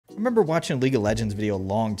remember watching a League of Legends video a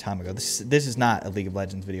long time ago. This is not a League of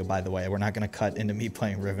Legends video, by the way. We're not going to cut into me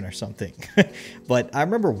playing Riven or something. But I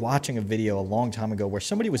remember watching a video a long time ago where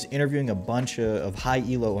somebody was interviewing a bunch of high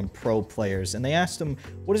elo and pro players, and they asked them,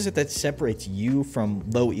 what is it that separates you from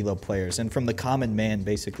low elo players and from the common man,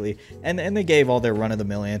 basically? And they gave all their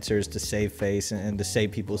run-of-the-mill answers to save face and to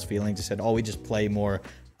save people's feelings. They said, oh, we just play more.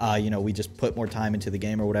 We just put more time into the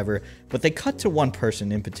game or whatever. But they cut to one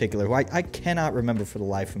person in particular who I cannot remember for the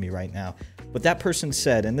life of me right now. But that person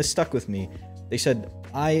said, and this stuck with me, they said,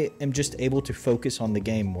 I am just able to focus on the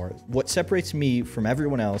game more. What separates me from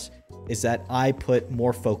everyone else is that I put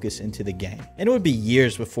more focus into the game. And it would be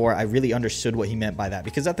years before I really understood what he meant by that,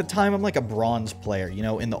 because at the time I'm like a bronze player. You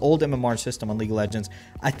know, in the old MMR system on League of Legends,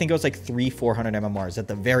 I think I was like 300-400 MMRs at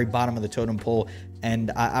the very bottom of the totem pole,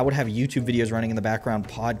 and I would have YouTube videos running in the background,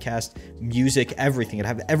 podcast, music, everything. I'd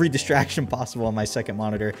have every distraction possible on my second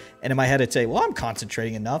monitor, and in my head I'd say, well, I'm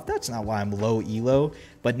concentrating enough. That's not why I'm low elo.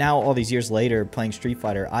 But now, all these years later, playing Street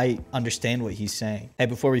Fighter, I understand what he's saying. Hey,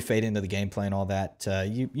 before we fade into the gameplay and all that,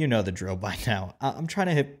 you know the drill by now. I'm trying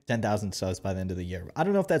to hit 10,000 subs by the end of the year. I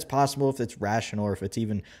don't know if that's possible, if it's rational, or if it's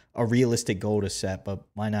even a realistic goal to set, but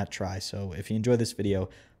why not try? So if you enjoy this video,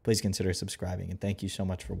 please consider subscribing, and thank you so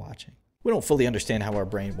much for watching. We don't fully understand how our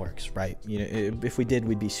brain works, right? You know, if we did,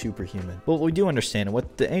 we'd be superhuman. But we do understand, and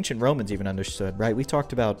what the ancient Romans even understood, right? We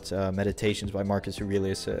talked about Meditations by Marcus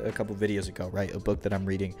Aurelius a couple videos ago, right? A book that I'm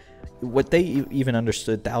reading. What they even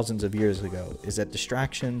understood thousands of years ago is that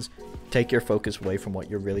distractions take your focus away from what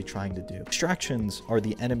you're really trying to do. Distractions are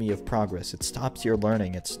the enemy of progress. It stops your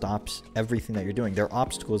learning. It stops everything that you're doing. They're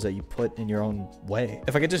obstacles that you put in your own way.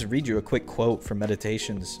 If I could just read you a quick quote from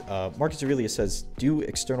Meditations, Marcus Aurelius says, "Do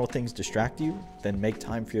external things distract you? Then make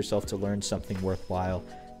time for yourself to learn something worthwhile.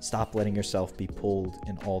 Stop letting yourself be pulled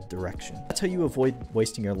in all directions." That's how you avoid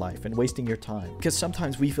wasting your life and wasting your time. Because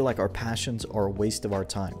sometimes we feel like our passions are a waste of our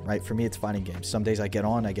time, right? For me, it's fighting games. Some days I get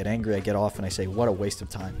on, I get angry, I get off, and I say, what a waste of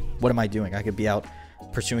time. What am I doing? I could be out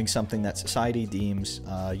pursuing something that society deems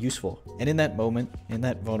useful. And in that moment, in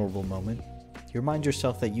that vulnerable moment, you remind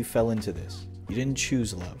yourself that you fell into this. You didn't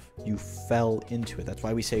choose love. You fell into it. That's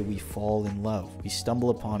why we say we fall in love. We stumble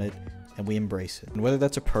upon it, and we embrace it. And whether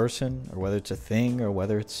that's a person, or whether it's a thing, or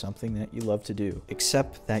whether it's something that you love to do,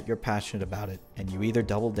 accept that you're passionate about it, and you either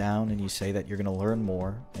double down and you say that you're going to learn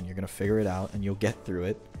more and you're going to figure it out and you'll get through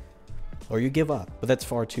it, or you give up. But that's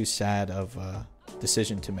far too sad of a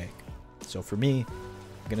decision to make. So for me,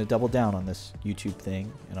 I'm going to double down on this YouTube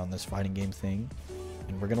thing and on this fighting game thing,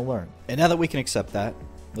 and we're going to learn. And now that we can accept that,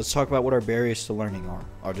 let's talk about what our barriers to learning are,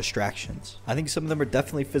 our distractions. I think some of them are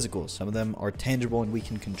definitely physical. Some of them are tangible and we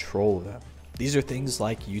can control them. These are things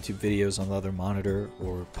like YouTube videos on the other monitor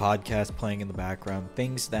or podcasts playing in the background,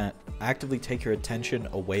 things that actively take your attention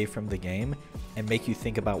away from the game and make you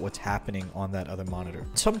think about what's happening on that other monitor.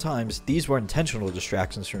 Sometimes these were intentional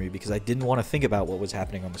distractions for me because I didn't want to think about what was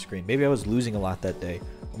happening on the screen. Maybe I was losing a lot that day,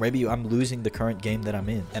 or maybe I'm losing the current game that I'm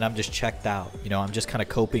in and I'm just checked out. You know, I'm just kind of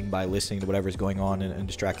coping by listening to whatever's going on and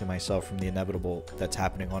distracting myself from the inevitable that's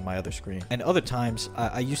happening on my other screen. And other times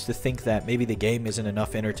I used to think that maybe the game isn't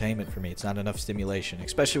enough entertainment for me. It's not enough stimulation,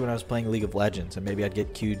 especially when I was playing League of Legends, and maybe I'd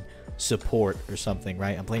get queued support or something,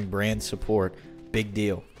 right? I'm playing brand support, big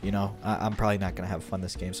deal. You know, I'm probably not going to have fun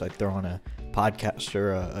this game, so I'd throw on a podcast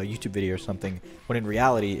or a YouTube video or something, when in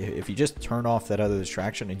reality, if you just turn off that other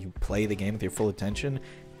distraction and you play the game with your full attention,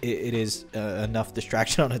 it is enough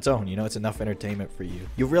distraction on its own. You know, it's enough entertainment for you.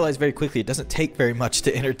 You'll realize very quickly it doesn't take very much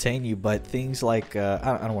to entertain you, but things like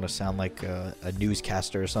I don't want to sound like a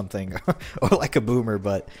newscaster or something or like a boomer,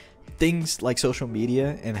 but things like social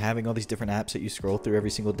media and having all these different apps that you scroll through every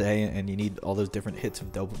single day, and you need all those different hits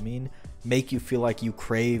of dopamine, make you feel like you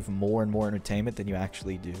crave more and more entertainment than you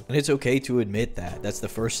actually do. And it's okay to admit that. That's the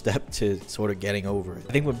first step to sort of getting over it.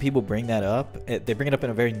 I think when people bring that up, they bring it up in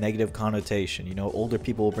a very negative connotation. You know, older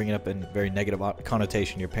people will bring it up in very negative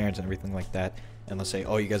connotation, your parents and everything like that. And they'll say,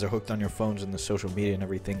 oh, you guys are hooked on your phones and the social media and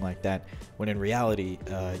everything like that. When in reality,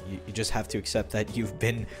 you just have to accept that you've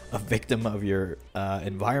been a victim of your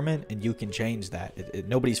environment, and you can change that.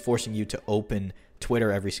 Nobody's forcing you to open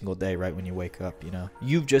Twitter every single day right when you wake up. You know,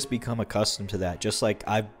 you've just become accustomed to that, just like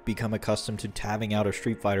I've become accustomed to tabbing out of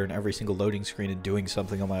Street Fighter in every single loading screen and doing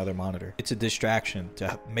something on my other monitor. It's a distraction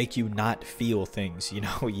to make you not feel things. You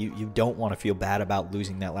know, you don't want to feel bad about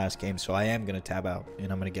losing that last game, so I am going to tab out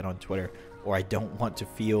and I'm going to get on Twitter. Or I don't want to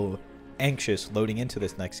feel anxious loading into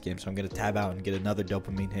this next game, so I'm going to tab out and get another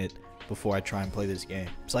dopamine hit before I try and play this game.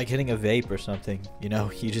 It's like hitting a vape or something, you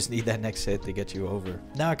know, you just need that next hit to get you over.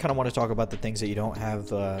 Now I kind of want to talk about the things that you don't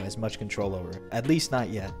have as much control over, at least not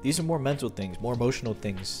yet. These are more mental things, more emotional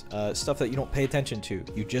things, stuff that you don't pay attention to.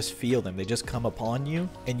 You just feel them. They just come upon you,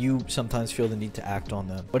 and you sometimes feel the need to act on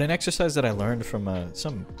them. But an exercise that I learned from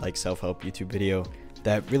some like self-help YouTube video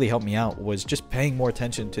that really helped me out was just paying more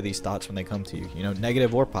attention to these thoughts when they come to you, you know,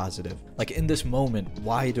 negative or positive. Like in this moment,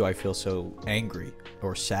 why do I feel so angry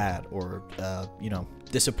or sad or, you know,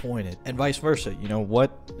 disappointed, and vice versa? You know,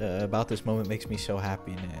 what about this moment makes me so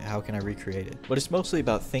happy, and how can I recreate it? But it's mostly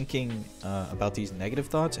about thinking about these negative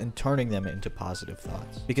thoughts and turning them into positive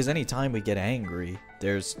thoughts. Because anytime we get angry,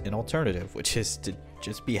 there's an alternative, which is to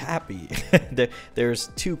just be happy. There's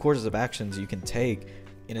two courses of actions you can take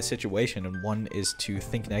in a situation, and one is to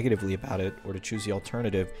think negatively about it, or to choose the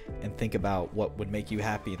alternative and think about what would make you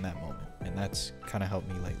happy in that moment. And that's kind of helped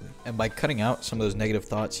me lately. And by cutting out some of those negative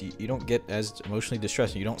thoughts, you don't get as emotionally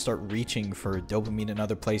distressed. You don't start reaching for dopamine in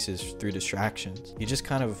other places through distractions. You just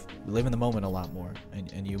kind of live in the moment a lot more,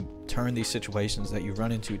 and you turn these situations that you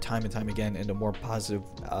run into time and time again into more positive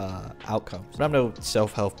outcomes. But I'm no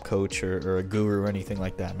self-help coach or a guru or anything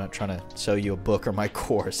like that. I'm not trying to sell you a book or my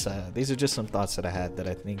course. These are just some thoughts that I had that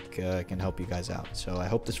I think can help you guys out. So I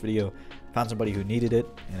hope this video found somebody who needed it,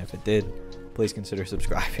 and if it did, please consider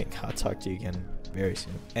subscribing. I'll talk to you again very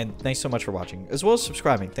soon. And thanks so much for watching, as well as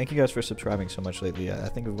subscribing. Thank you guys for subscribing so much lately. I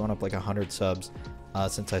think we've gone up like 100 subs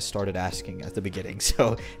since I started asking at the beginning.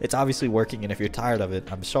 So it's obviously working, and if you're tired of it,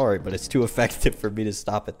 I'm sorry, but it's too effective for me to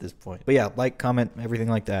stop at this point. But yeah, like, comment, everything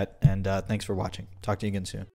like that. And thanks for watching. Talk to you again soon.